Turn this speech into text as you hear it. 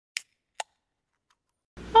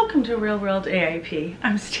Welcome to Real World AIP.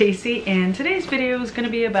 I'm Stacey and today's video is going to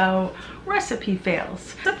be about recipe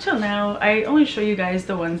fails. Up till now, I only show you guys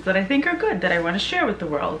the ones that I think are good that I want to share with the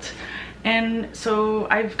world. And so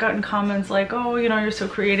I've gotten comments like, oh, you know, you're so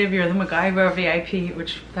creative, you're the MacGyver of AIP,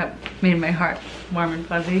 which that made my heart warm and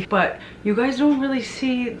fuzzy. But you guys don't really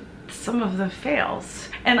see some of the fails.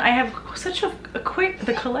 And I have such the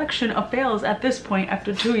collection of fails at this point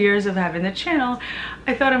after 2 years of having the channel,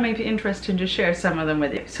 I thought it might be interesting to share some of them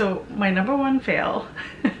with you. So my number one fail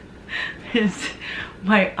is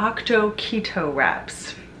my octo keto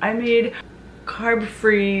wraps. I made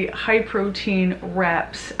carb-free, high-protein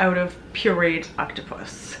wraps out of pureed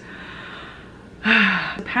octopus.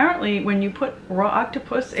 Apparently, when you put raw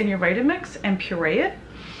octopus in your Vitamix and puree it,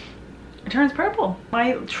 it turns purple.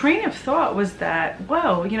 My train of thought was that,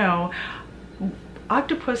 well, you know,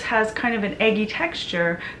 octopus has kind of an eggy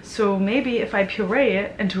texture, so maybe if I puree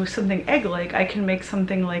it into something egg-like, I can make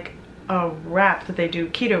something like a wrap that they do,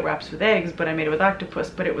 keto wraps with eggs, but I made it with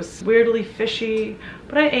octopus, but it was weirdly fishy,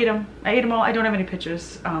 but I ate them. I ate them all. I don't have any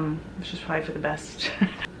pictures, which is probably for the best.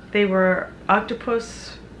 They were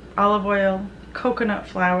octopus, olive oil, coconut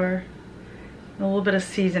flour, and a little bit of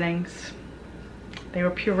seasonings. They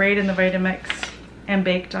were pureed in the Vitamix and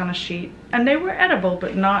baked on a sheet. And they were edible,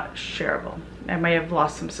 but not shareable. I may have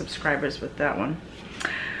lost some subscribers with that one.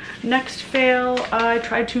 Next fail, I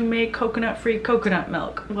tried to make coconut-free coconut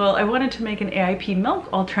milk. Well, I wanted to make an AIP milk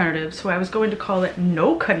alternative, so I was going to call it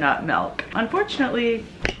no-coconut milk. Unfortunately,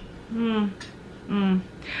 I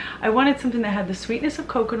wanted something that had the sweetness of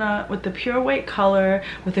coconut with the pure white color,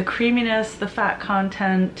 with the creaminess, the fat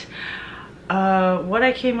content. What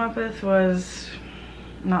I came up with was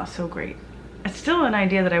not so great. It's still an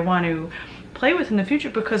idea that I want to play with in the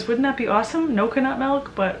future, because wouldn't that be awesome? No coconut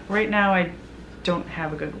milk, but right now I don't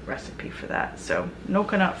have a good recipe for that, so no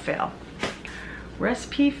coconut fail.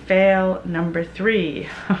 Recipe fail number 3.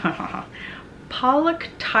 Pollock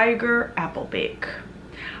tiger apple bake.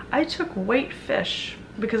 I took white fish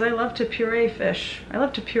because I love to puree fish. I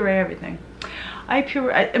love to puree everything.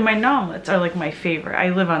 And my omelets are like my favorite. I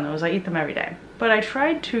live on those. I eat them every day. But I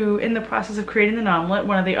tried to, in the process of creating an omelet,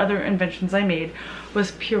 one of the other inventions I made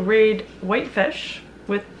was pureed white fish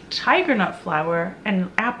with tiger nut flour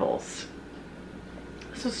and apples.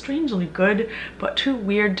 So strangely good, but too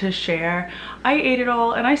weird to share. I ate it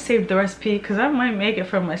all and I saved the recipe because I might make it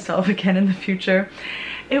for myself again in the future.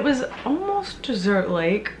 It was almost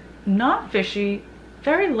dessert-like, not fishy,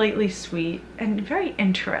 very lightly sweet, and very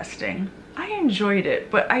interesting. I enjoyed it,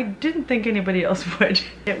 but I didn't think anybody else would.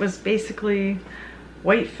 It was basically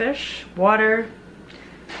white fish, water,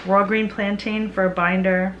 raw green plantain for a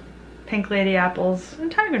binder, pink lady apples, and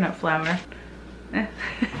tiger nut flour.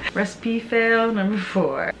 Recipe fail number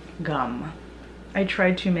 4. Gum. I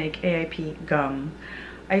tried to make AIP gum.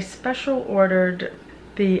 I special ordered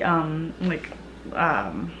the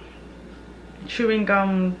chewing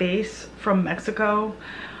gum base from Mexico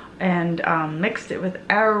and mixed it with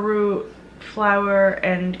arrowroot flour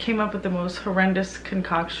and came up with the most horrendous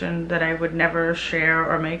concoction that I would never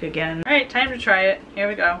share or make again. All right, time to try it. Here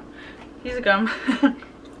we go. Here's the gum. There's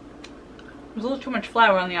a little too much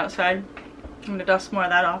flour on the outside. I'm gonna dust more of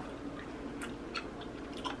that off.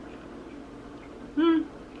 All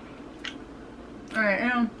right,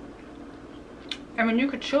 yeah. I mean, you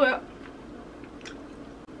could chew it.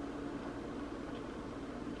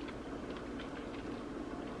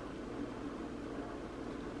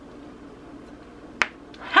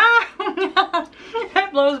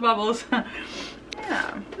 It blows bubbles.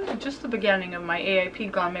 Yeah, this is just the beginning of my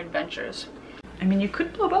AIP gum adventures. I mean, you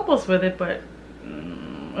could blow bubbles with it, but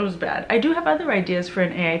it was bad. I do have other ideas for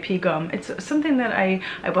an AIP gum. It's something that I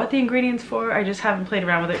bought the ingredients for. I just haven't played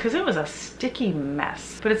around with it because it was a sticky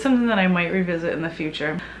mess. But it's something that I might revisit in the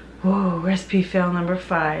future. Whoa, recipe fail number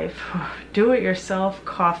 5. Do-it-yourself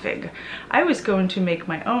coffee. I was going to make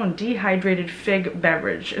my own dehydrated fig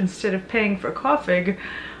beverage. Instead of paying for coffee,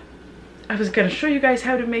 I was going to show you guys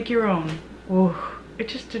how to make your own. Whoa, it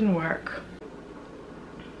just didn't work.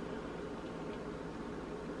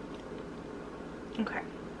 Okay.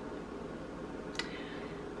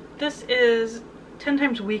 This is 10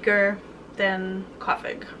 times weaker than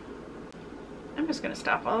coffee. I'm just going to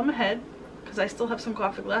stop while I'm ahead because I still have some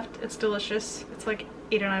coffee left. It's delicious. It's like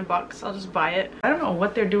 8 or 9 bucks. I'll just buy it. I don't know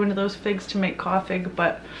what they're doing to those figs to make coffee,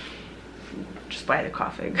 but just buy the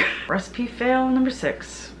coffee. Recipe fail number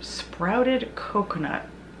 6. Sprouted coconut.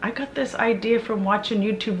 I got this idea from watching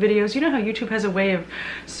YouTube videos. You know how YouTube has a way of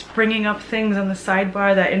springing up things on the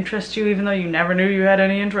sidebar that interest you even though you never knew you had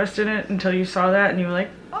any interest in it until you saw that and you were like,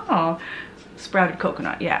 oh, Sprouted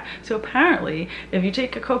coconut, yeah. So apparently, if you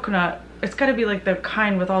take a coconut, it's gotta be like the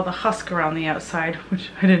kind with all the husk around the outside,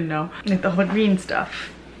 which I didn't know, like the whole green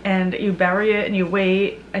stuff. And you bury it and you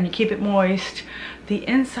wait and you keep it moist. The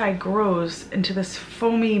inside grows into this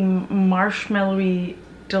foamy, marshmallowy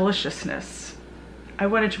deliciousness. I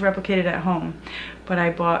wanted to replicate it at home, but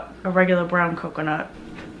I bought a regular brown coconut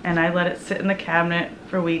and I let it sit in the cabinet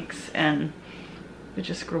for weeks and it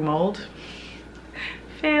just grew mold.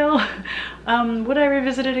 Fail. Would I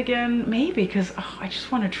revisit it again? Maybe, because I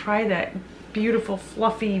just want to try that beautiful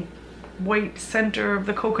fluffy white center of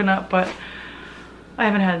the coconut, but I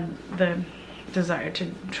haven't had the desire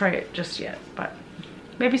to try it just yet, but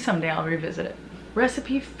maybe someday I'll revisit it.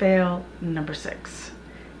 Recipe fail number 6,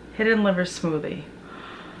 hidden liver smoothie.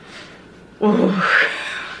 Ooh.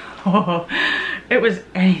 Oh, it was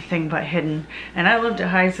anything but hidden, and I love to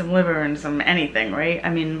hide some liver and some anything, right?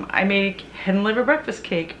 I mean, I make hidden liver breakfast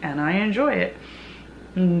cake and I enjoy it.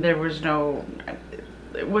 There was no,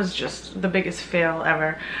 it was just the biggest fail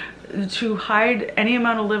ever. To hide any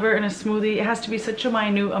amount of liver in a smoothie, it has to be such a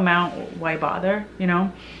minute amount, why bother, you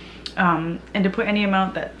know? And to put any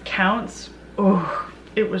amount that counts, oh,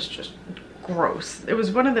 it was just gross. It was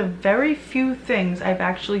one of the very few things I've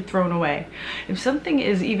actually thrown away. If something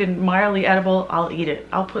is even mildly edible, I'll eat it.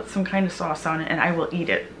 I'll put some kind of sauce on it and I will eat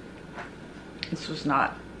it. This was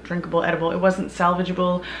not drinkable, edible. It wasn't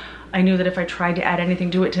salvageable. I knew that if I tried to add anything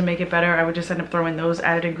to it to make it better, I would just end up throwing those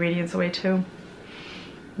added ingredients away too.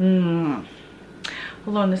 Along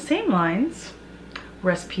the same lines,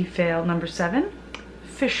 recipe fail number 7,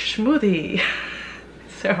 fish smoothie.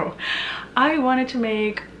 So I wanted to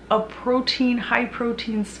make a protein, high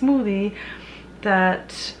protein smoothie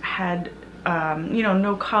that had, you know,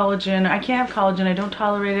 no collagen. I can't have collagen, I don't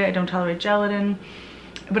tolerate it, I don't tolerate gelatin,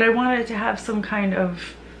 but I wanted it to have some kind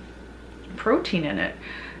of protein in it.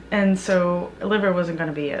 And so liver wasn't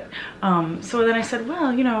gonna be it. So then I said,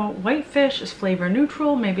 well, you know, white fish is flavor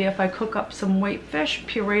neutral. Maybe if I cook up some white fish,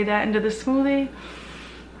 puree that into the smoothie.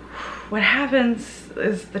 What happens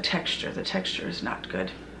is the texture. The texture is not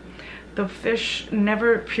good. The fish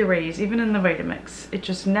never purees, even in the Vitamix. It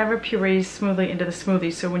just never purees smoothly into the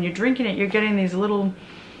smoothie. So when you're drinking it, you're getting these little,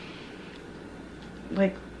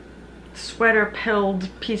 like, sweater-pilled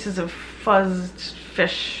pieces of fuzzed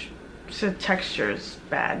fish. So texture's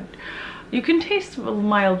bad. You can taste a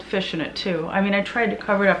mild fish in it too. I mean, I tried to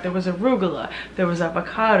cover it up. There was arugula, there was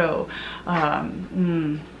avocado.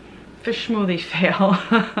 Fish smoothie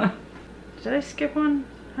fail. Did I skip one?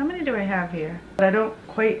 How many do I have here? But I don't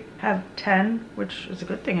quite have 10, which is a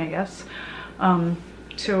good thing, I guess.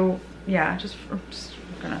 So yeah, I'm just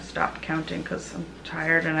gonna stop counting because I'm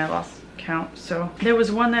tired and I lost count. So there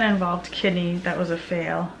was one that involved kidney, that was a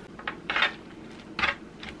fail.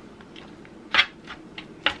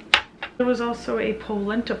 There was also a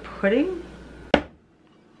polenta pudding.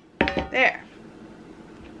 There.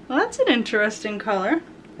 Well, that's an interesting color.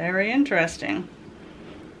 Very interesting.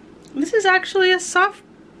 This is actually a soft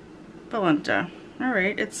polenta. All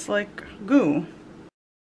right, it's like goo.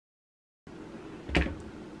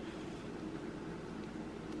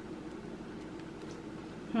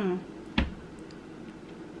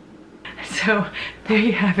 So there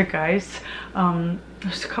you have it, guys.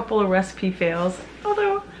 There's a couple of recipe fails,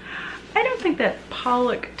 although I don't think that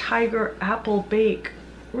Pollock Tiger Apple Bake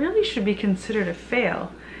really should be considered a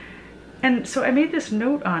fail. And so I made this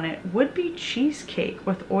note on it, would-be cheesecake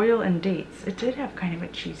with oil and dates. It did have kind of a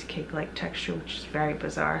cheesecake-like texture, which is very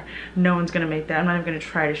bizarre. No one's gonna make that. I'm not even gonna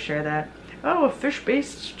try to share that. Oh, a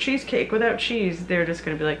fish-based cheesecake without cheese. They're just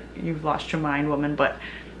gonna be like, you've lost your mind, woman, but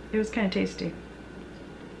it was kind of tasty.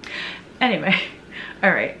 Anyway,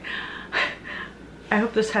 all right. I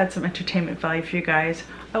hope this had some entertainment value for you guys.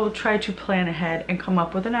 I will try to plan ahead and come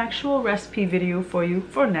up with an actual recipe video for you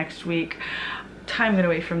for next week. Time it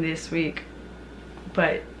away from this week,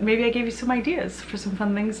 but maybe I gave you some ideas for some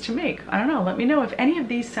fun things to make. I don't know, let me know if any of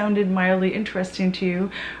these sounded mildly interesting to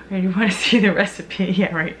you or you want to see the recipe.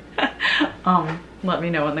 Yeah, right. Let me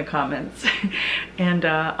know in the comments and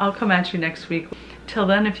I'll come at you next week. Till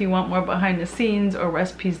then, if you want more behind the scenes or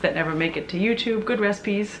recipes that never make it to YouTube, good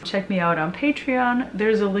recipes, check me out on Patreon.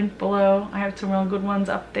 There's a link below. I have some real good ones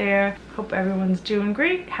up there. Hope everyone's doing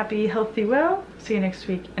great. Happy, healthy, well. See you next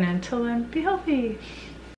week. And until then, be healthy.